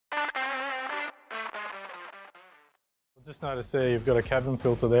Just noticed there you've got a cabin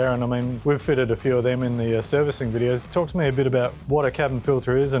filter there, and I mean we've fitted a few of them in the servicing videos. Talk to me a bit about what a cabin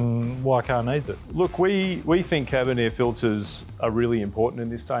filter is and why a car needs it. Look, we think cabin air filters are really important in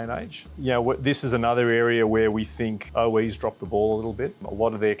this day and age. You know, this is another area where we think OEs drop the ball a little bit. A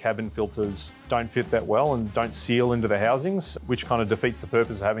lot of their cabin filters don't fit that well and don't seal into the housings, which kind of defeats the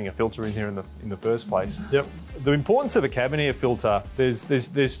purpose of having a filter in here in the first place. Yep. The importance of a cabin air filter,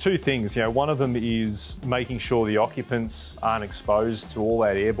 there's two things. You know, one of them is making sure the occupants aren't exposed to all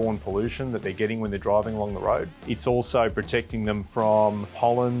that airborne pollution that they're getting when they're driving along the road. It's also protecting them from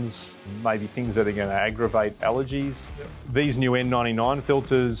pollens, maybe things that are going to aggravate allergies. Yep. These new N99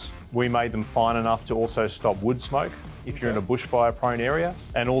 filters, we made them fine enough to also stop wood smoke if you're in a bushfire prone area,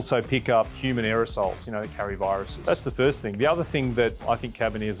 and also pick up human aerosols, you know, that carry viruses. That's the first thing. The other thing that I think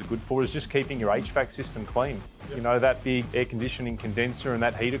cabin airs are good for is just keeping your HVAC system clean. Yep. You know, that big air conditioning condenser and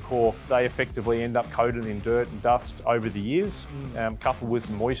that heater core, they effectively end up coated in dirt and dust over the years. Coupled with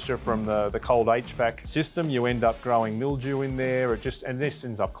some moisture from the cold HVAC system, you end up growing mildew in there. And this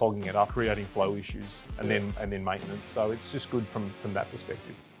ends up clogging it up, creating flow issues and then maintenance. So it's just good from that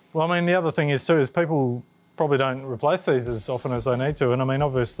perspective. Well, I mean, the other thing is too, is people probably don't replace these as often as they need to. And I mean,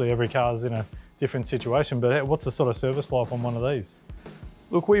 obviously every car's in a different situation, but what's the sort of service life on one of these?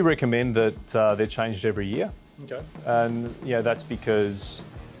 Look, we recommend that they're changed every year. Okay. And that's because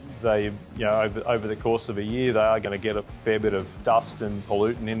they, over the course of a year, they are going to get a fair bit of dust and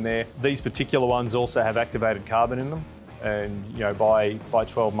pollutant in there. These particular ones also have activated carbon in them. And by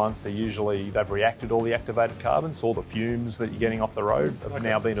 12 months, they've reacted all the activated carbon, so all the fumes that you're getting off the road have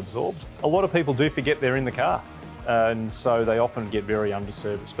now been absorbed. A lot of people do forget they're in the car, and so they often get very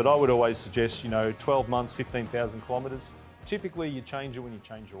under-serviced. But I would always suggest, 12 months, 15,000 kilometres. Typically, you change it when you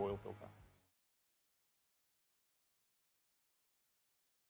change your oil filter.